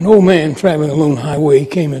An old man traveling along the highway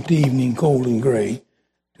came at the evening cold and gray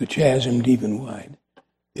to a chasm deep and wide.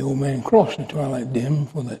 The old man crossed the twilight dim,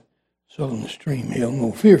 for that sullen stream held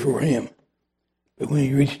no fear for him. But when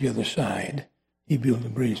he reached the other side, he built a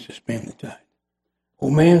bridge to span the tide.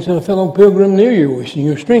 Old man, said a fellow pilgrim near you, wishing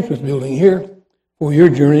your strength was building here, for your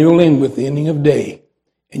journey will end with the ending of day,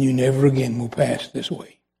 and you never again will pass this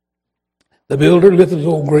way. The builder lifted his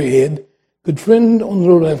old gray head. Good friend, on the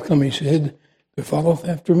road I've come, he said, there followeth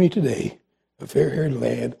after me today a fair-haired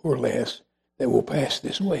lad or lass that will pass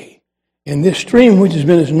this way. And this stream which has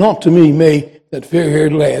been as naught to me may that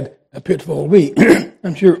fair-haired lad a pitfall be.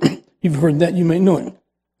 I'm sure you've heard that, you may know it.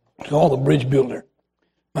 It's called the bridge builder.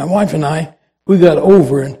 My wife and I, we got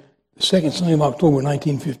over in the second Sunday of October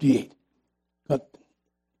 1958. Got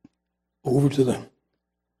over to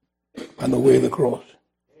by the way of the cross.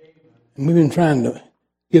 And we've been trying to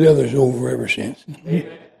get others over ever since.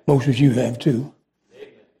 Most of you have too.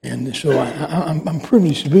 And so I'm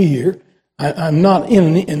privileged to be here. I'm not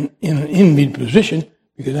in an envied position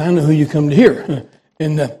because I know who you come to hear.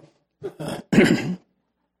 And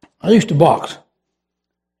I used to box.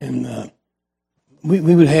 And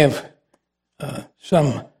we would have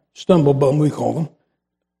some stumble bum, we call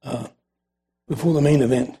them, before the main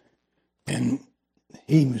event. And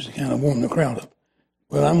he was the kind of warm the crowd up.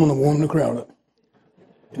 Well, I'm going to warm the crowd up.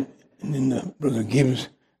 And then Brother Gibbs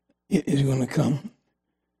is going to come.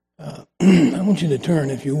 I want you to turn,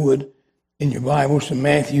 if you would, in your Bibles to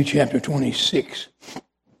Matthew chapter 26.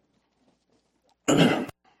 I'm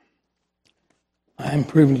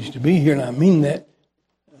privileged to be here, and I mean that.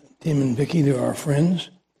 Tim and Vicki, they're our friends.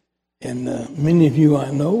 And many of you I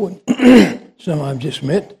know, and some I've just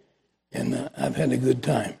met, and I've had a good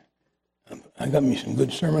time. I got me some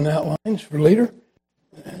good sermon outlines for later,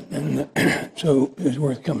 and so it's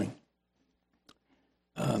worth coming.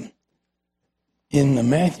 In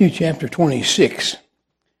Matthew chapter 26,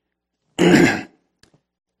 I'll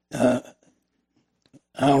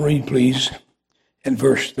read, please, at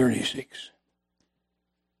verse 36.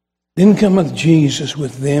 Then cometh Jesus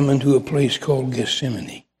with them unto a place called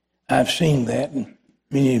Gethsemane. I've seen that, and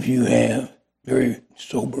many of you have. Very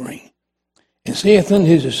sobering. And saith unto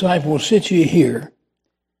his disciples, sit ye here,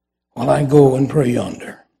 while I go and pray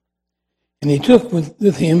yonder. And he took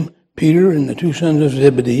with him Peter and the two sons of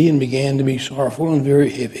Zebedee, and began to be sorrowful and very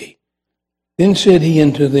heavy. Then said he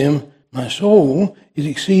unto them, my soul is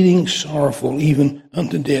exceeding sorrowful, even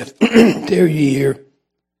unto death. Tarry ye here,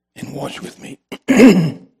 and watch with me.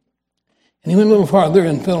 And he went a little farther,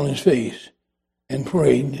 and fell on his face, and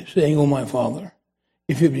prayed, saying, O my Father,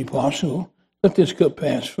 if it be possible, let this cup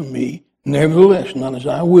pass from me. Nevertheless, not as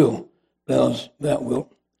I will, but as thou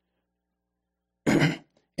wilt. And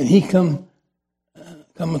he cometh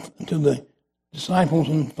to the disciples,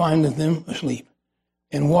 and findeth them asleep,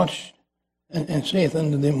 and watched, and saith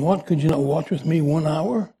unto them, what, could you not watch with me 1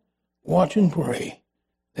 hour? Watch and pray,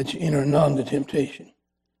 that you enter not into temptation.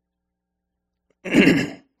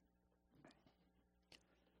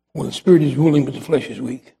 For the spirit is willing, but the flesh is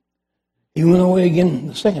weak. He went away again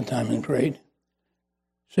the second time and prayed,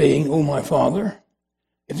 saying, O my Father,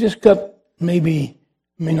 if this cup may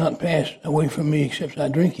not pass away from me except I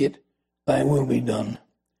drink it, thy will be done.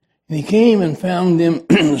 And he came and found them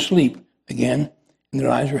asleep again, and their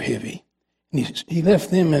eyes were heavy. And he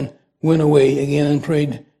left them and went away again and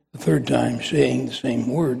prayed the third time, saying the same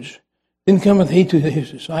words. Then cometh he to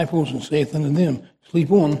his disciples, and saith unto them,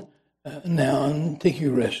 sleep on now, and take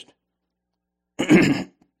your rest. For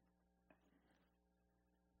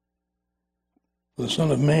the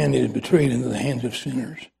Son of Man is betrayed into the hands of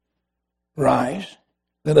sinners. Rise,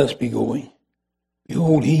 let us be going.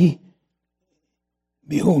 Behold,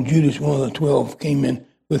 Judas, one of the 12, came in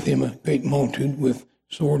with him a great multitude with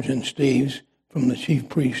swords and staves from the chief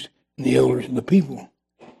priests and the elders of the people.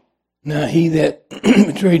 Now he that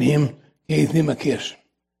betrayed him gave them a kiss,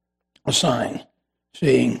 a sign,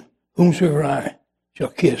 saying, whomsoever I shall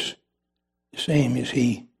kiss, the same is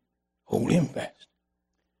he. Hold him fast.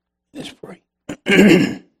 Let's pray.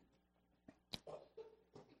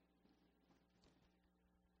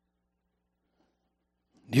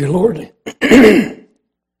 Dear Lord,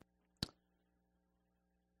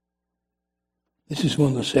 this is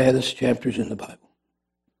one of the saddest chapters in the Bible.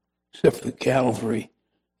 Except for the Calvary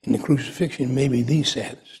and the crucifixion, maybe the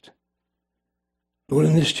saddest. Lord,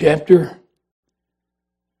 in this chapter,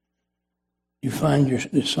 you find your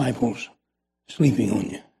disciples sleeping on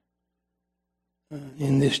you.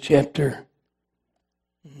 In this chapter,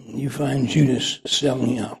 you find Judas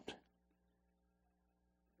selling out.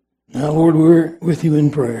 Now, Lord, we're with you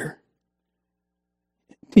in prayer.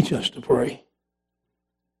 Teach us to pray.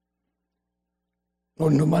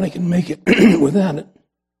 Lord, nobody can make it without it.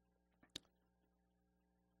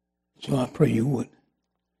 So I pray you would.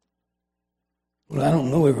 Well, I don't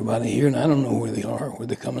know everybody here, and I don't know where they are, where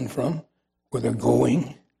they're coming from, where they're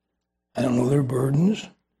going. I don't know their burdens,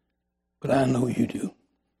 but I know you do.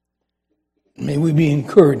 May we be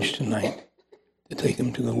encouraged tonight to take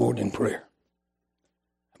them to the Lord in prayer.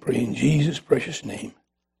 I pray in Jesus' precious name.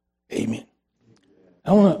 Amen.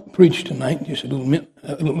 I want to preach tonight, just a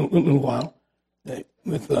little while,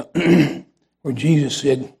 with where Jesus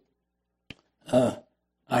said,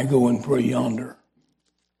 I go and pray yonder.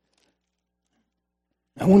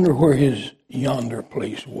 I wonder where his yonder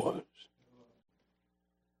place was.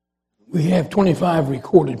 We have 25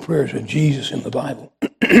 recorded prayers of Jesus in the Bible.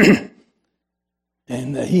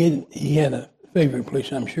 And he had a favorite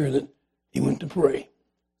place, I'm sure, that he went to pray.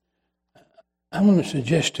 I want to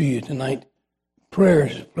suggest to you tonight, prayer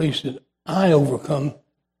is a place that I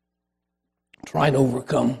try to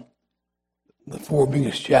overcome the 4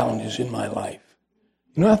 biggest challenges in my life.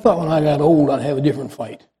 You know, I thought when I got old I'd have a different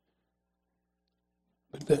fight.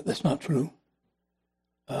 But that's not true.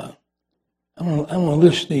 I'm going to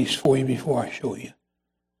list these for you before I show you.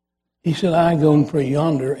 He said, I go and pray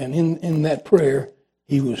yonder, and in that prayer,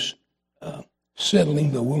 he was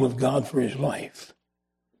settling the will of God for his life.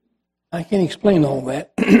 I can't explain all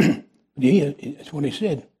that, but that's what he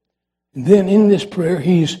said. And then in this prayer,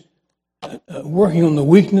 he's working on the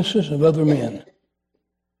weaknesses of other men.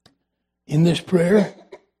 In this prayer,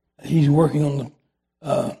 he's working on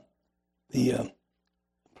the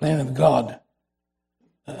plan of God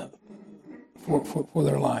for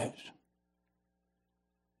their lives.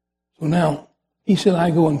 So now, he said,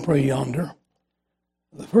 I go and pray yonder.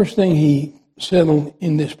 The first thing he settled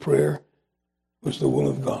in this prayer was the will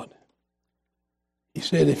of God. He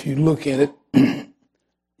said, if you look at it,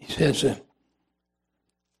 he says,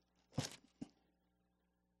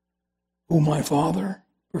 O my Father,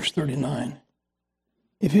 verse 39,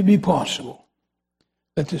 if it be possible,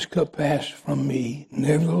 let this cup pass from me,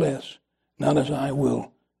 nevertheless, not as I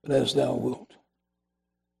will, but as thou wilt.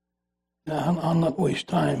 Now, I'll not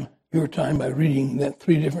waste your time by reading that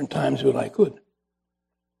 3 different times, but I could.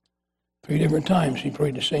 3 different times he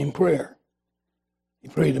prayed the same prayer. He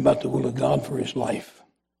prayed about the will of God for his life.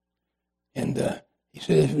 And he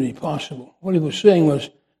said, if it be possible. What he was saying was,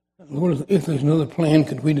 Lord, if there's another plan,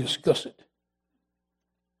 could we discuss it?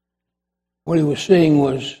 What he was saying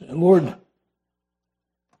was, Lord,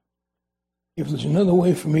 if there's another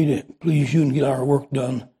way for me to please you and get our work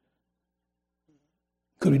done,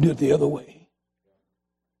 could we do it the other way?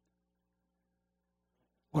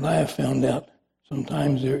 What I have found out,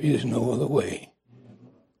 sometimes there is no other way.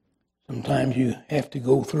 Sometimes you have to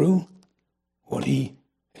go through what he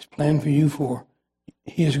has planned for you for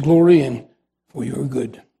his glory and for your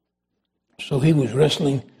good. So he was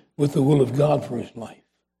wrestling with the will of God for his life.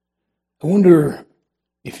 I wonder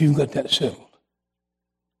if you've got that settled.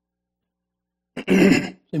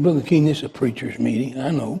 Say, Brother King, this is a preacher's meeting.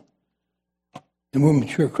 I know. And we're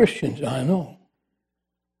mature Christians. I know.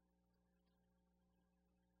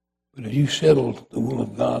 But have you settled the will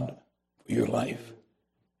of God for your life?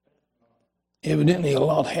 Evidently, a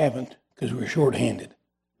lot haven't because we're short-handed.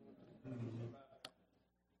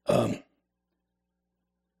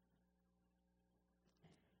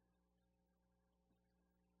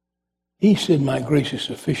 He said, my grace is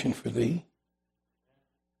sufficient for thee.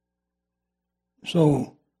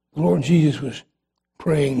 So the Lord Jesus was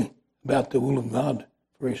praying about the will of God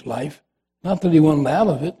for his life. Not that he wanted out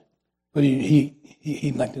of it, but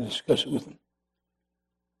he'd like to discuss it with him.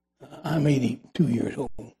 I'm 82 years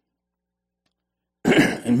old.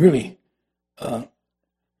 And really,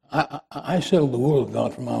 I settled the will of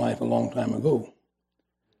God for my life a long time ago.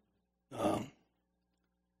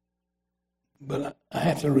 But I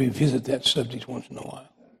have to revisit that subject once in a while.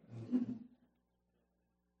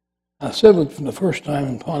 I settled for the first time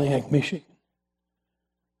in Pontiac, Michigan.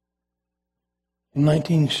 In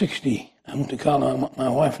 1960, I went to college. My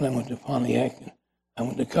wife and I went to Pontiac. And I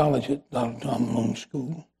went to college at Dr. Tom Malone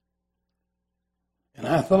School. And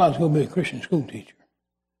I thought I was going to be a Christian school teacher.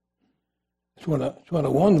 That's what I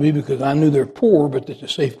wanted to be because I knew they're poor, but it's a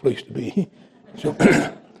safe place to be. So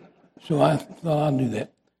I thought I'd do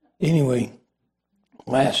that. Anyway,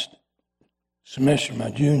 last semester, my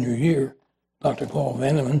junior year, Dr. Paul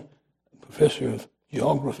Vanneman, professor of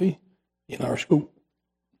geography in our school,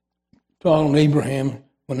 taught on Abraham,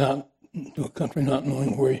 went out to a country not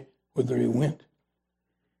knowing whether he went.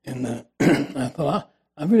 And I thought,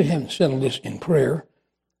 I really haven't settled this in prayer.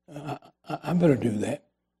 I better do that.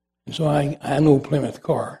 And so I had an old Plymouth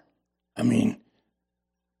car. I mean,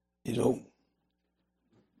 it's old.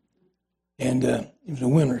 And it was a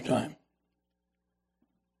winter time.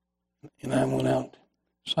 And I went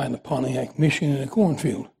outside of Pontiac, Michigan, in a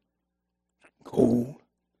cornfield. Cold.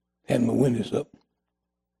 Had my windows up.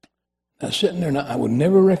 I was sitting there, and I would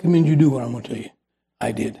never recommend you do what I'm going to tell you.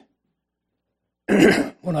 I did.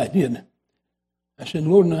 What I did, I said,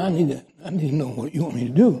 Lord, now I need to know what you want me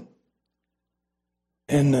to do.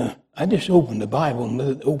 And I just opened the Bible and let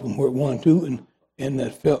it open where it wanted to, and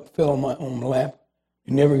that fell on my lap.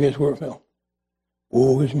 You never guess where it fell.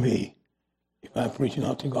 Woe is me if I preach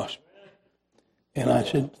not the gospel. And I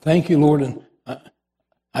said, thank you, Lord. And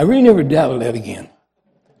I really never doubted that again.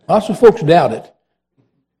 Lots of folks doubt it.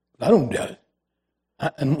 But I don't doubt it.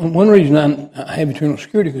 And one reason I have eternal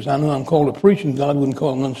security, because I know I'm called to preach, and God wouldn't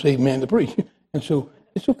call an unsaved man to preach. And so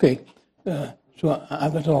it's okay. So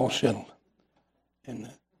I've got it all settled. And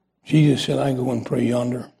Jesus said, I go and pray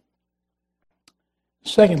yonder. The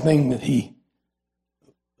second thing that he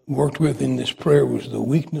worked with in this prayer was the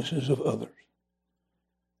weaknesses of others.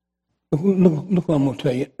 Look what I'm going to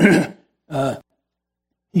tell you.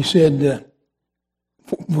 He said,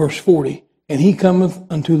 verse 40, and he cometh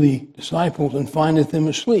unto the disciples and findeth them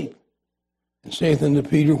asleep, and saith unto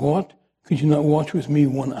Peter, what? Could you not watch with me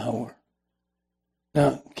 1 hour?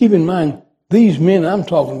 Now, keep in mind, these men I'm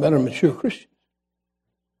talking about are mature Christians.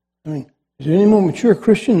 I mean, is there any more mature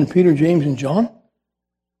Christian than Peter, James, and John?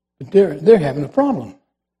 But they're having a problem.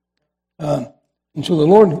 And so the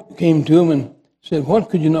Lord came to them and said, what,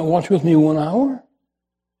 could you not watch with me 1 hour?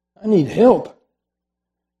 I need help.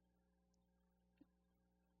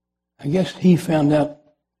 I guess he found out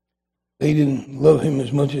they didn't love him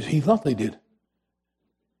as much as he thought they did.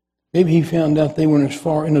 Maybe he found out they weren't as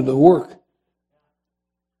far into the work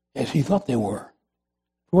as he thought they were.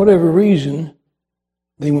 For whatever reason,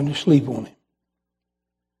 they went to sleep on him.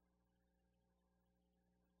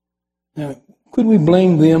 Now, could we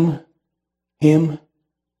blame him,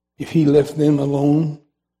 if he left them alone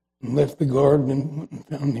and left the garden and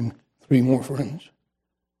found him 3 more friends?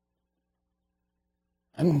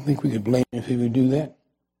 I don't think we could blame him if he would do that.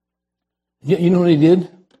 You know what he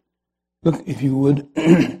did? Look, if you would,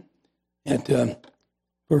 at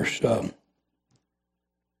verse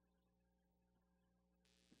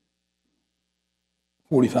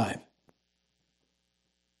 45.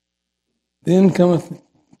 Then cometh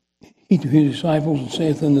he to his disciples and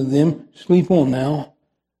saith unto them, sleep on now,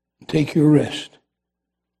 and take your rest.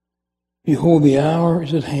 Behold, the hour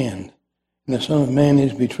is at hand, and the Son of Man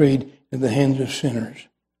is betrayed into the hands of sinners.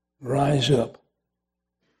 Rise up.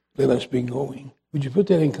 Let us be going. Would you put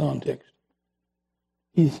that in context?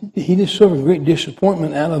 He just suffered great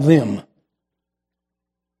disappointment out of them.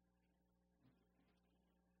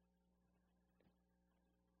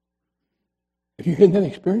 Have you had that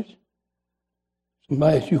experience?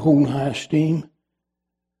 Somebody that you hold in high esteem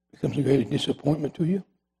becomes a great disappointment to you?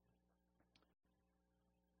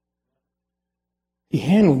 He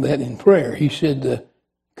handled that in prayer. He said,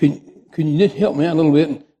 could you just help me out a little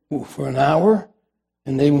bit for an hour?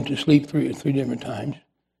 And they went to sleep three different times.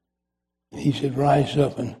 And he said, rise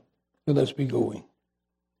up and let us be going.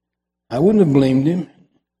 I wouldn't have blamed him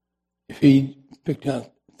if he picked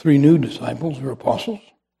out 3 new disciples or apostles.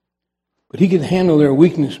 But he could handle their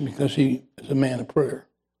weakness because he is a man of prayer.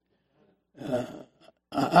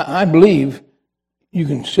 I believe you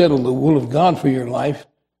can settle the will of God for your life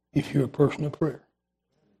if you're a person of prayer.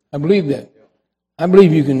 I believe that. I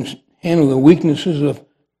believe you can handle the weaknesses of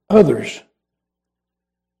others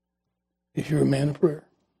if you're a man of prayer.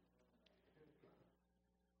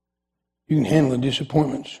 You can handle the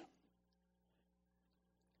disappointments.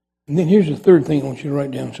 And then here's the third thing I want you to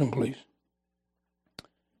write down someplace.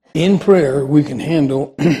 In prayer, we can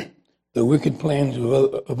handle the wicked plans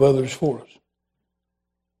of others for us.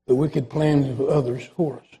 The wicked plans of others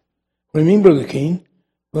for us. What do you mean, Brother Keene?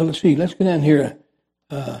 Well, let's see. Let's go down here,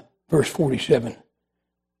 verse 47.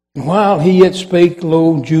 And while he yet spake,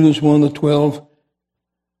 lo, Judas, one of the 12,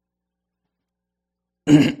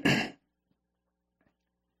 and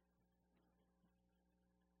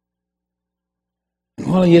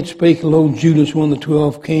while he yet spake, lo, Judas, one of the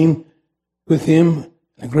 12, came with him,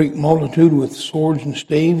 a great multitude with swords and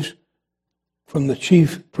staves from the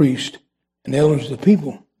chief priest and elders of the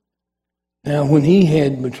people. Now when he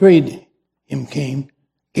had betrayed him,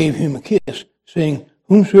 gave him a kiss, saying,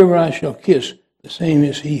 whomsoever I shall kiss, the same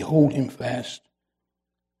is he, hold him fast.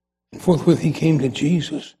 And forthwith he came to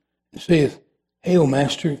Jesus and saith, Hail,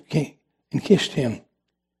 Master, and kissed him.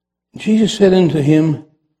 And Jesus said unto him,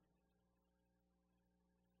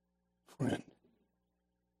 Friend.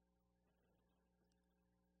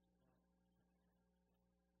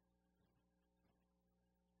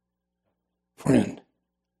 Friend.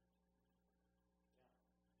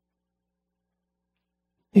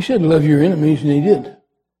 He said, love your enemies, and he did.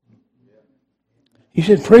 He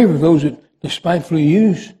said, pray for those that despitefully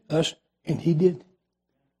use us, and he did.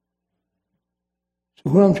 So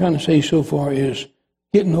what I'm trying to say so far is,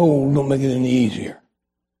 getting old don't make it any easier.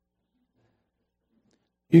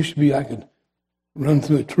 Used to be I could run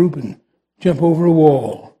through a troop and jump over a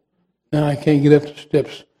wall. Now I can't get up the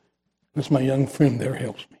steps unless my young friend there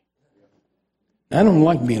helps me. I don't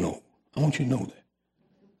like being old. I want you to know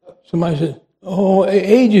that. Somebody said, oh,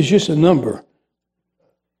 age is just a number.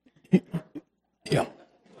 Yeah.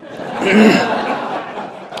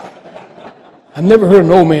 I've never heard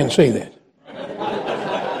an old man say that.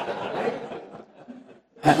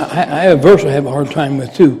 I have a verse I have a hard time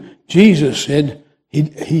with too. Jesus said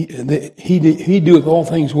he doeth all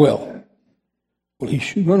things well. Well, he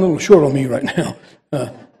should run a little short on me right now.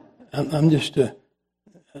 I'm just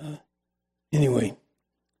anyway.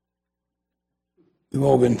 We've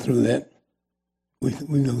all been through that. We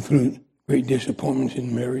go through great disappointments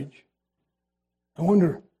in marriage. I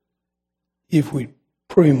wonder if we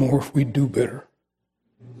pray more, if we do better.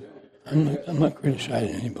 I'm not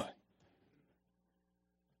criticizing anybody.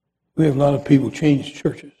 We have a lot of people change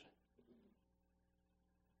churches.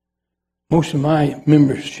 Most of my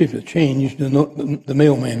membership have changed. The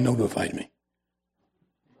mailman notified me.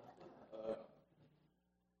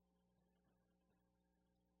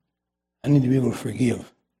 I need to be able to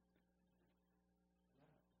forgive.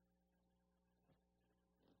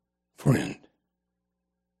 Friend.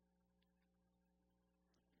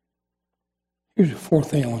 Here's the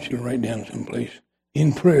fourth thing I want you to write down someplace.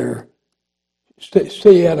 In prayer,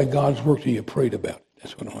 stay out of God's work till you prayed about it.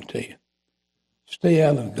 That's what I want to tell you. Stay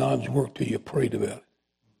out of God's work till you prayed about it.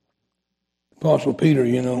 Apostle Peter,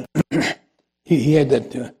 you know, he had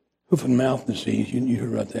that hoof and mouth disease. You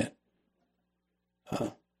heard about that.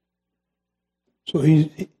 So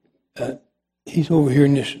he's over here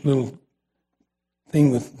in this little thing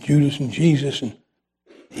with Judas and Jesus, and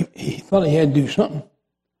he thought he had to do something.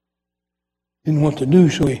 Didn't want to do,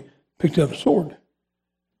 so he picked up a sword.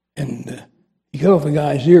 And he cut off a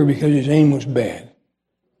guy's ear because his aim was bad.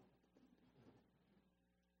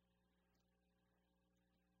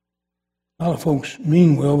 A lot of folks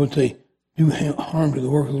mean well, but they do harm to the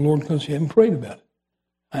work of the Lord because they haven't prayed about it.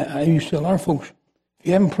 I used to tell our folks, if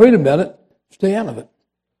you haven't prayed about it, stay out of it.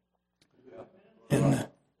 And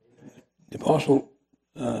the Apostle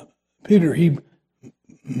Peter, he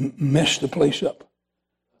messed the place up.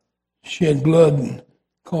 Shed blood and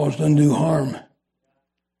caused undue harm.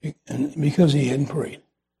 And because he hadn't prayed.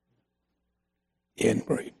 He hadn't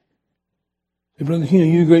prayed. Say, Brother Keno,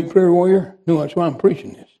 you a great prayer warrior? No, that's why I'm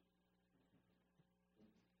preaching this.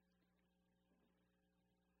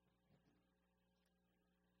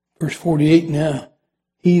 Verse 48, now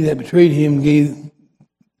he that betrayed him gave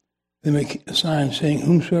them a sign saying,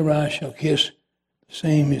 whomsoever I shall kiss, the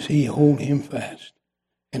same as he, hold him fast.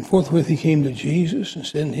 And forthwith he came to Jesus and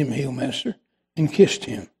said unto him, Hail, Master, and kissed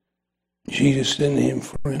him. Jesus said unto him,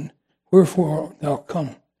 Friend, wherefore art thou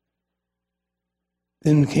come?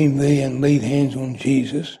 Then came they and laid hands on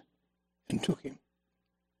Jesus and took him.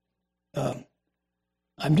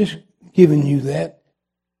 I'm just giving you that,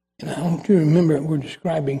 and I want you to remember we're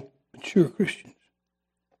describing mature Christians.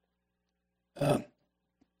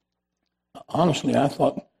 Honestly, I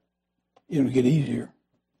thought it would get easier.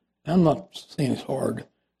 I'm not saying it's hard.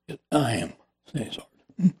 I am saying it's hard.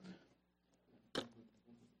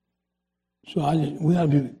 So we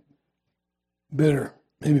ought to be better,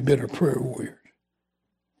 maybe better prayer warriors.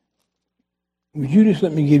 Would you just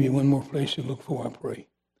let me give you one more place to look before I pray?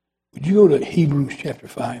 Would you go to Hebrews chapter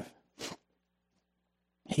 5?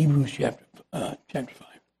 Hebrews chapter 5.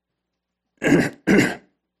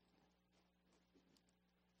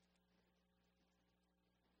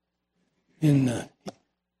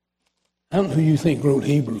 I don't know who you think wrote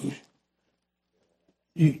Hebrews.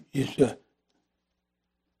 I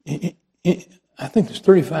think there's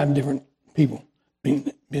 35 different people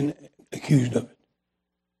been accused of it.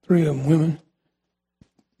 3 of them women.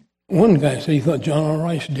 One guy said he thought John R.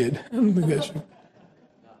 Rice did. I don't think that's true.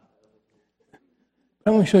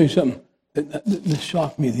 I want to show you something that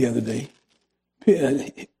shocked me the other day.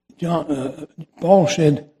 Paul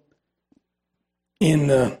said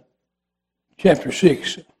in chapter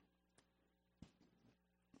 6,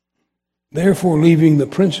 therefore, leaving the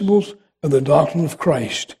principles of the doctrine of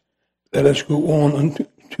Christ, let us go on unto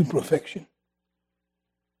perfection.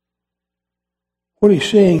 What he's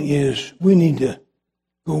saying is we need to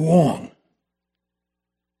go on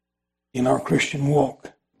in our Christian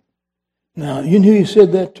walk. Now, you know who he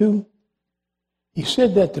said that to? He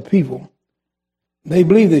said that to people. They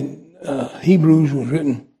believe that Hebrews was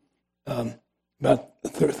written about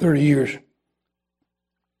 30 years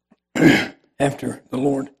after the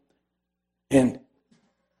Lord. And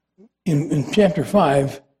in chapter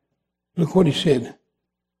 5, look what he said,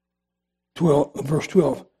 verse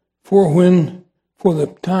 12. For the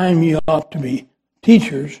time ye ought to be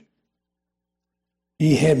teachers,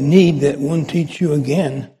 ye have need that one teach you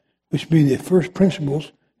again, which be the first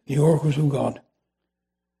principles, the oracles of God,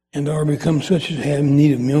 and are become such as have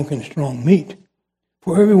need of milk and strong meat.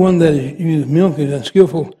 For everyone that uses milk is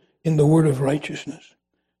unskillful in the word of righteousness,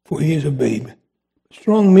 for he is a babe.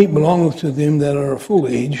 Strong meat belongeth to them that are of full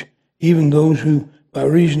age, even those who by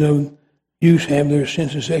reason of use have their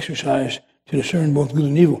senses exercised to discern both good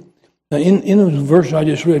and evil. Now, in those verses I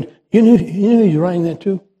just read, you know who's writing that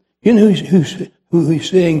to? You know who he's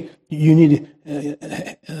saying you need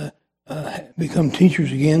to become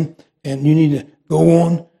teachers again, and you need to go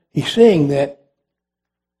on. He's saying that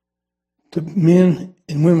to men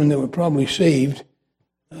and women that were probably saved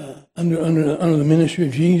under the ministry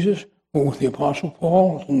of Jesus, or with the Apostle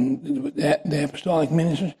Paul and the apostolic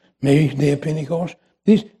ministers, maybe the day of Pentecost.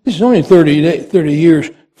 This is only 30 years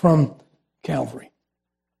from Calvary.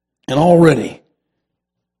 And already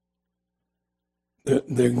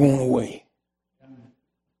they're going away.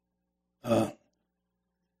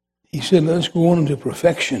 He said, let's go on into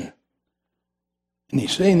perfection. And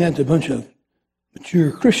he's saying that to a bunch of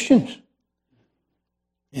mature Christians.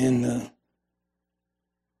 And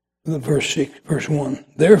verse 1,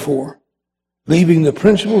 therefore, leaving the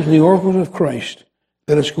principles and the oracles of Christ,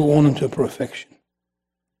 let us go on into perfection.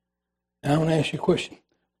 Now I want to ask you a question.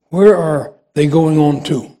 Where are they going on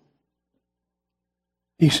to?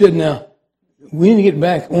 He said, now, we need to get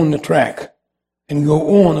back on the track and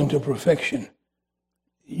go on into perfection.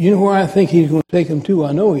 You know where I think he's going to take them to?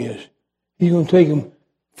 I know he is. He's going to take them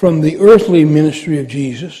from the earthly ministry of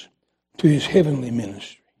Jesus to his heavenly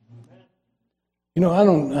ministry. You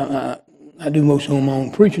know, I do most of my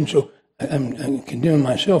own preaching, so I'm condemning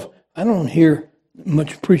myself. I don't hear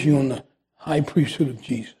much preaching on the high priesthood of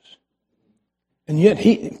Jesus. And yet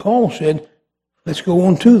Paul said, let's go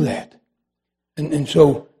on to that. And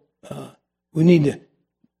so we need to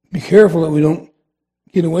be careful that we don't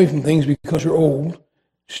get away from things because they're old.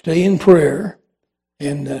 Stay in prayer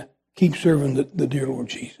and keep serving the dear Lord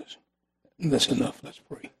Jesus. And that's enough. Let's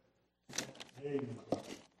pray.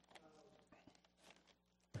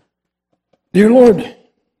 Dear Lord,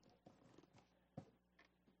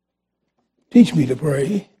 teach me to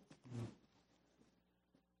pray.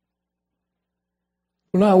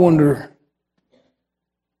 But I wonder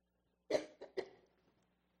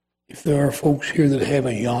if there are folks here that have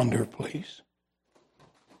a yonder place.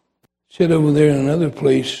 Sit over there in another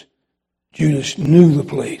place, Judas knew the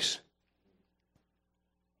place.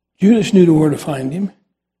 Judas knew where to find him.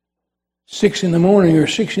 6 in the morning or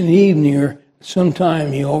 6 in the evening or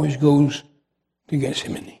sometime he always goes to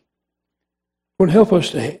Gethsemane. Lord, help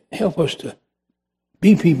us to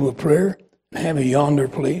be people of prayer and have a yonder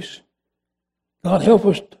place. God, help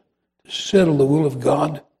us to settle the will of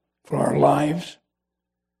God for our lives.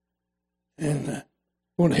 And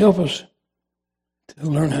Lord, help us to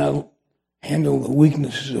learn how to handle the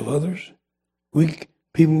weaknesses of others. Weak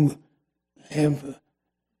people have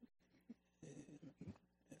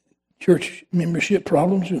church membership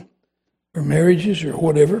problems or marriages or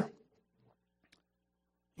whatever.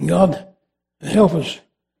 God, help us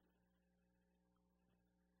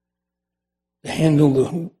to handle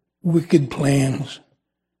the wicked plans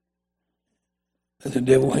that the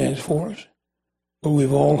devil has for us. Well,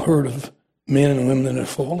 we've all heard of men and women that have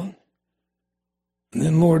fallen. And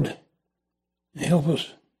then, Lord, help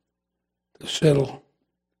us to settle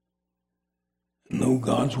and know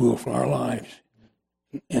God's will for our lives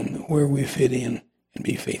and where we fit in and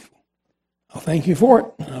be faithful. I'll thank you for it.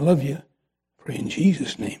 I love you. Pray in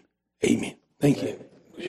Jesus' name. Amen. Thank you.